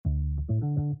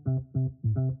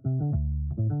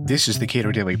This is the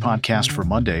Cato Daily Podcast for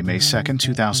Monday, May 2nd,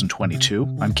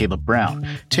 2022. I'm Caleb Brown.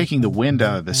 Taking the wind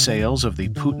out of the sails of the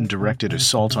Putin-directed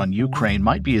assault on Ukraine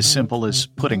might be as simple as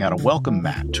putting out a welcome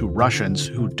mat to Russians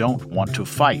who don't want to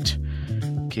fight.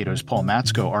 Cato's Paul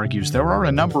Matsko argues there are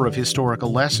a number of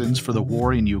historical lessons for the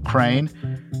war in Ukraine,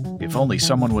 if only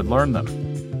someone would learn them.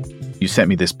 You sent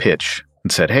me this pitch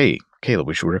and said, hey, Caleb,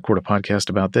 we should record a podcast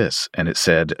about this. And it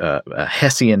said a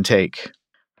Hessian take.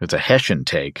 It's a Hessian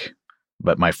take.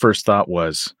 But my first thought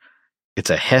was, it's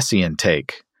a Hessian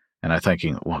take. And I'm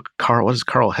thinking, well, Carl, what does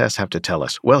Karl Hess have to tell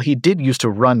us? Well, he did used to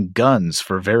run guns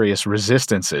for various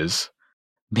resistances.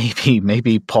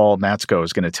 Maybe Paul Matsko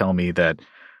is going to tell me that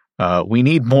we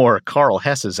need more Karl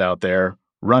Hesses out there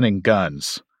running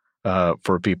guns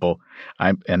for people.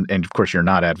 And of course, you're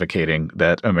not advocating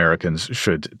that Americans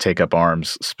should take up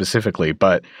arms specifically,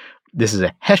 but this is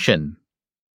a Hessian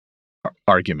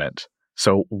argument.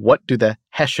 So what do the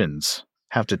Hessians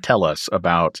have to tell us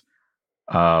about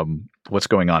what's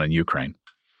going on in Ukraine?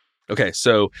 Okay,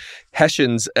 so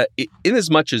Hessians, in as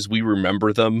much as we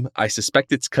remember them, I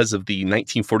suspect it's because of the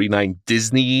 1949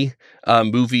 Disney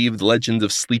movie, The Legend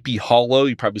of Sleepy Hollow.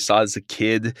 You probably saw it as a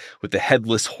kid with the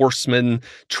headless horseman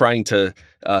trying to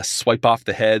swipe off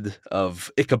the head of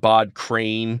Ichabod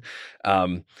Crane.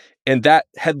 And that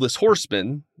headless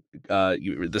horseman,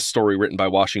 the story written by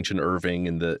Washington Irving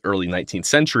in the early 19th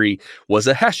century, was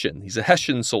a Hessian. He's a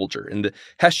Hessian soldier. And the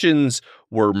Hessians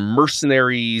were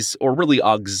mercenaries, or really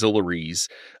auxiliaries,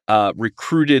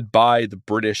 recruited by the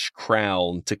British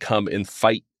Crown to come and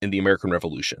fight in the American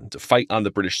Revolution, to fight on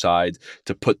the British side,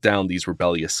 to put down these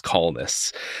rebellious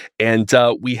colonists. And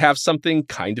we have something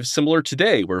kind of similar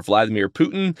today, where Vladimir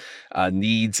Putin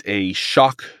needs a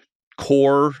shock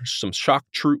corps, some shock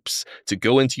troops to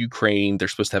go into Ukraine. They're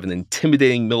supposed to have an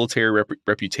intimidating military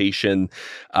reputation.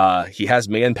 He has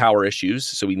manpower issues,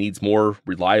 so he needs more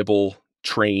reliable,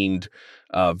 trained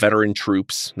veteran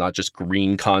troops, not just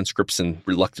green conscripts and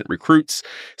reluctant recruits.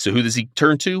 So who does he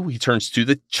turn to? He turns to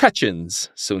the Chechens.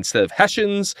 So instead of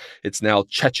Hessians, it's now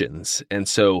Chechens. And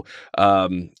so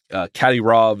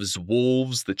Kadyrov's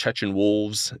wolves, the Chechen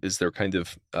wolves, is their kind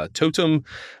of totem,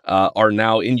 are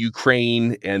now in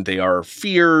Ukraine, and they are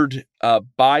feared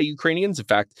by Ukrainians. In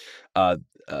fact,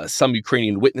 some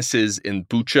Ukrainian witnesses in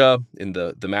Bucha, in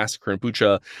the massacre in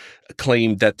Bucha,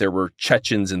 claimed that there were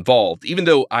Chechens involved, even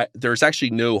though there's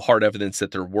actually no hard evidence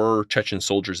that there were Chechen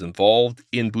soldiers involved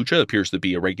in Bucha. It appears to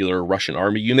be a regular Russian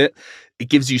army unit. It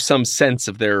gives you some sense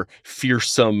of their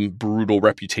fearsome, brutal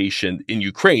reputation in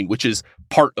Ukraine, which is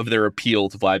part of their appeal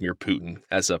to Vladimir Putin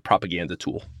as a propaganda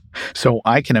tool. So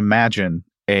I can imagine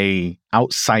a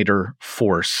outsider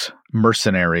force,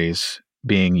 mercenaries,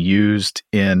 being used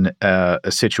in a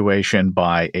situation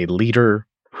by a leader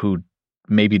who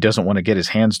maybe doesn't want to get his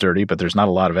hands dirty, but there's not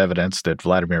a lot of evidence that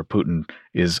Vladimir Putin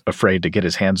is afraid to get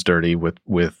his hands dirty with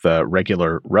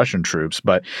regular Russian troops.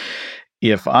 But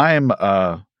if I'm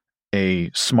a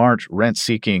smart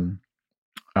rent-seeking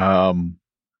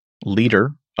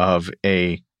leader of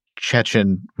a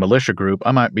Chechen militia group,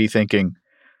 I might be thinking,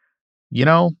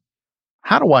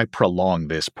 how do I prolong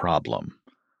this problem?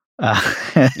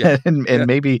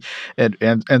 Maybe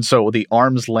so the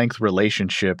arm's length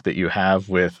relationship that you have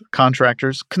with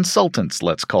contractors, consultants,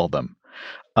 let's call them,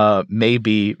 may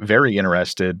be very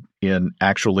interested in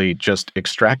actually just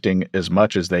extracting as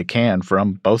much as they can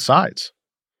from both sides.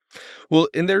 Well,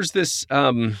 and there's this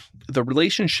the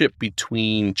relationship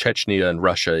between Chechnya and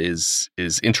Russia is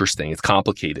interesting. It's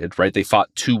complicated, right? They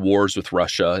fought two wars with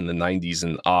Russia in the 90s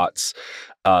and aughts.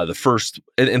 The first,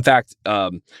 in fact,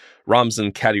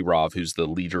 Ramzan Kadyrov, who's the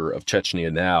leader of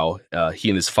Chechnya now, he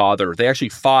and his father, they actually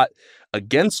fought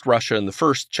against Russia in the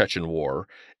first Chechen war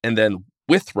and then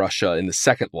with Russia in the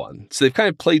second one. So they've kind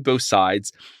of played both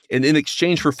sides. And in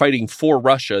exchange for fighting for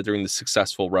Russia during the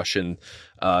successful Russian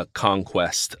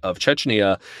conquest of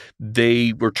Chechnya,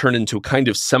 they were turned into a kind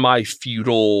of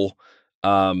semi-feudal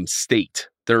state.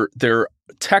 They're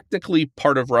technically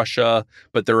part of Russia,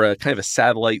 but they're a kind of a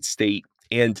satellite state.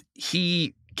 And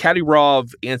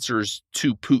Kadyrov answers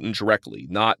to Putin directly,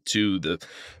 not to the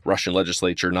Russian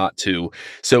legislature,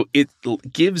 so it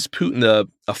gives Putin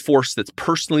a force that's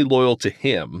personally loyal to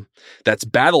him, that's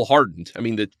battle hardened. I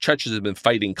mean, the Chechens have been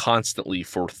fighting constantly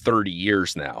for 30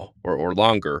 years now or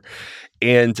longer,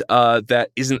 and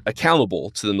that isn't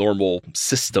accountable to the normal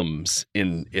systems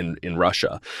in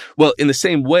Russia. Well, in the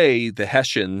same way, the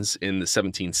Hessians in the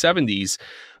 1770s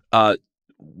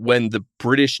when the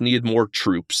British needed more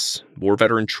troops, more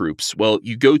veteran troops, well,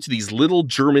 you go to these little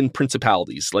German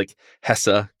principalities like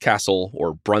Hesse, Kassel,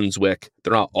 or Brunswick.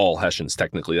 They're not all Hessians,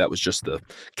 technically. That was just the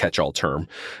catch-all term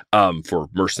for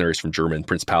mercenaries from German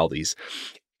principalities.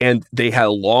 And they had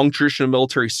a long tradition of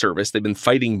military service. They've been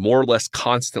fighting more or less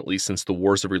constantly since the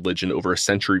Wars of Religion over a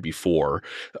century before,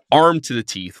 armed to the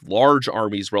teeth, large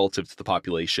armies relative to the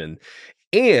population.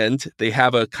 And they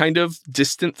have a kind of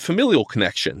distant familial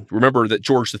connection. Remember that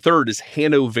George III is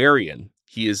Hanoverian.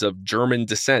 He is of German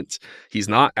descent. He's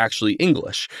not actually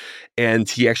English. And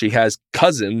he actually has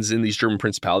cousins in these German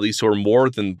principalities who are more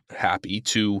than happy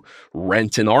to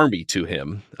rent an army to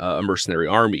him, a mercenary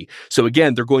army. So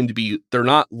again, they're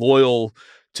not loyal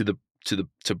to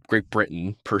Great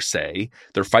Britain per se.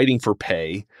 They're fighting for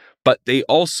pay, but they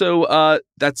also,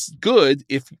 that's good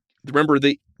if, remember,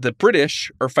 the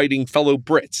British are fighting fellow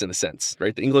Brits in a sense,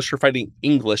 right? The English are fighting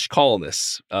English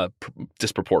colonists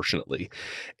disproportionately.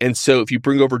 And so if you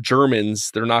bring over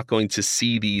Germans, they're not going to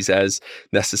see these as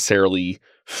necessarily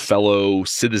fellow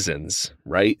citizens,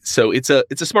 right? So it's a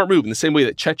smart move in the same way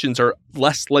that Chechens are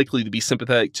less likely to be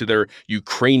sympathetic to their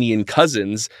Ukrainian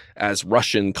cousins as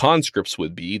Russian conscripts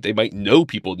would be. They might know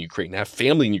people in Ukraine, have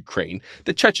family in Ukraine.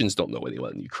 The Chechens don't know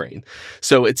anyone in Ukraine.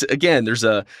 So it's, again, there's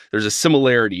a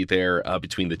similarity there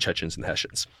between the Chechens and the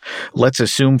Hessians. Let's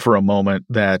assume for a moment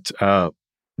that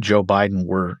Joe Biden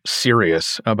were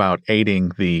serious about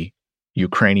aiding the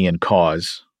Ukrainian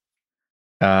cause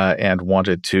and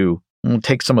wanted to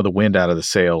take some of the wind out of the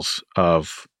sails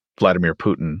of Vladimir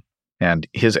Putin and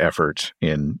his efforts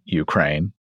in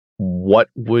Ukraine. What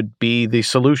would be the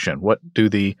solution? What do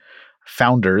the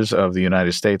founders of the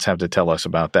United States have to tell us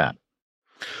about that?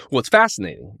 What's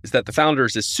fascinating is that the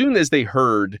founders, as soon as they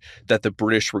heard that the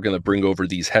British were going to bring over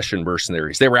these Hessian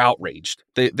mercenaries, they were outraged.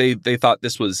 They thought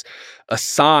this was a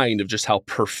sign of just how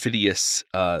perfidious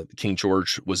King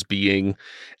George was being.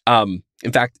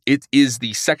 In fact, it is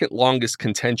the second longest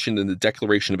contention in the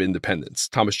Declaration of Independence.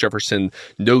 Thomas Jefferson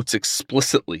notes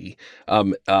explicitly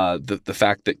the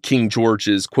fact that King George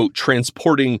is, quote,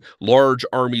 transporting large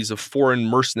armies of foreign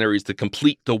mercenaries to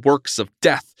complete the works of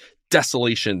death,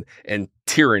 desolation, and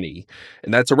tyranny.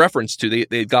 And that's a reference to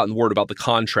they'd gotten word about the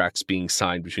contracts being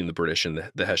signed between the British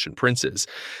and the Hessian princes.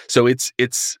 So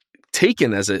it's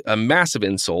taken as a massive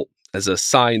insult, as a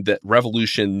sign that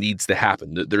revolution needs to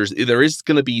happen. There is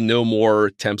going to be no more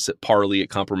attempts at parley, at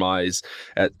compromise,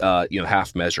 at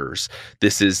half measures.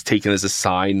 This is taken as a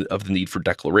sign of the need for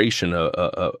declaration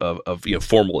of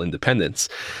formal independence,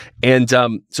 and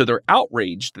so they're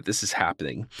outraged that this is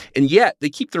happening, and yet they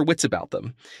keep their wits about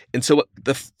them. And so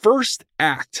the first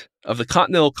act of the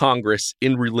Continental Congress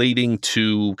in relating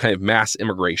to kind of mass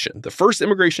immigration, the first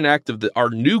immigration act of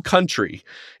our new country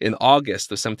in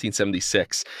August of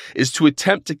 1776, is to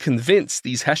attempt to convince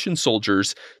these Hessian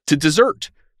soldiers to desert,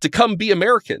 to come be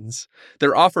Americans.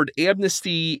 They're offered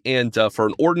amnesty, and for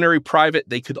an ordinary private,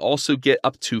 they could also get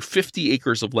up to 50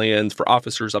 acres of land, for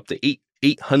officers up to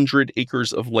 800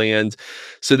 acres of land.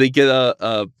 So they get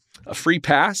a free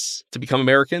pass to become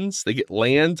Americans. They get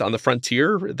land on the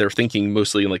frontier. They're thinking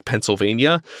mostly in like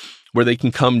Pennsylvania, where they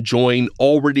can come join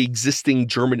already existing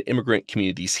German immigrant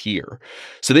communities here.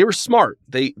 So they were smart.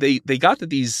 They got that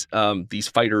these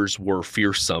fighters were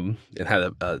fearsome and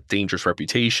had a dangerous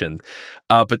reputation,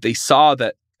 but they saw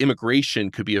that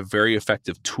immigration could be a very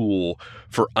effective tool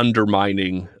for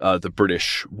undermining the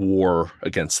British war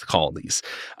against the colonies.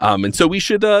 And so we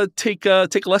should take a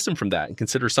lesson from that and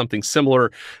consider something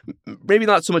similar, maybe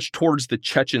not so much towards the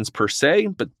Chechens per se,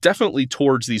 but definitely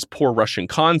towards these poor Russian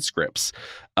conscripts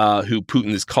who Putin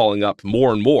is calling up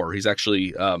more and more. He's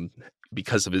actually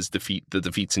because of the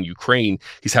defeats in Ukraine,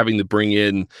 he's having to bring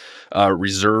in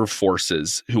reserve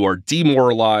forces who are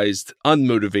demoralized,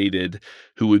 unmotivated,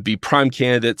 who would be prime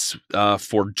candidates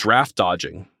for draft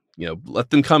dodging. Let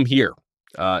them come here.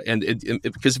 And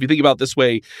because if you think about it this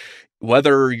way,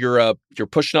 whether you're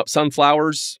pushing up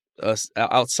sunflowers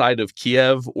outside of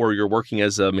Kiev or you're working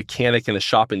as a mechanic in a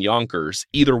shop in Yonkers,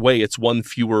 either way, it's one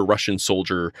fewer Russian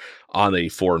soldier on a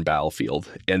foreign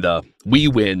battlefield. And we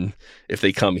win if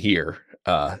they come here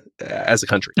as a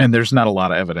country. And there's not a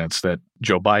lot of evidence that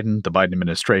Joe Biden, the Biden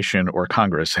administration, or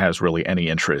Congress has really any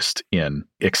interest in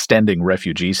extending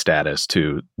refugee status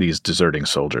to these deserting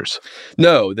soldiers.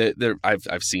 No,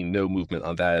 I've seen no movement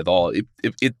on that at all.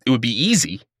 It would be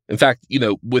easy. In fact,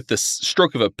 with the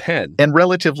stroke of a pen. And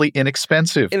relatively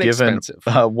inexpensive. Given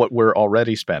what we're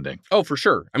already spending. Oh, for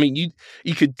sure. I mean,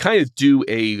 you could kind of do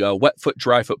a wet foot,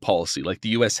 dry foot policy like the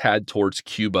U.S. had towards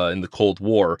Cuba in the Cold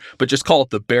War, but just call it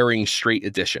the Bering Strait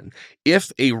edition.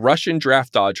 If a Russian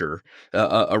draft dodger,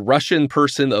 a Russian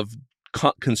person of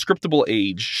conscriptable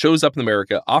age, shows up in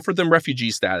America, offered them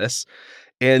refugee status,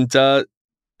 and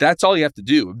that's all you have to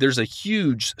do. There's a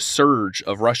huge surge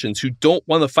of Russians who don't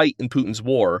want to fight in Putin's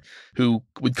war, who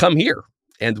would come here,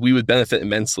 and we would benefit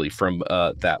immensely from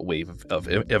that wave of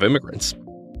immigrants.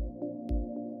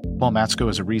 Paul Matsko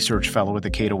is a research fellow at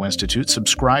the Cato Institute.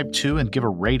 Subscribe to and give a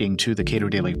rating to the Cato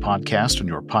Daily Podcast on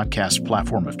your podcast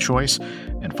platform of choice,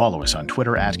 and follow us on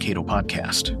Twitter @Cato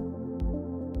Podcast.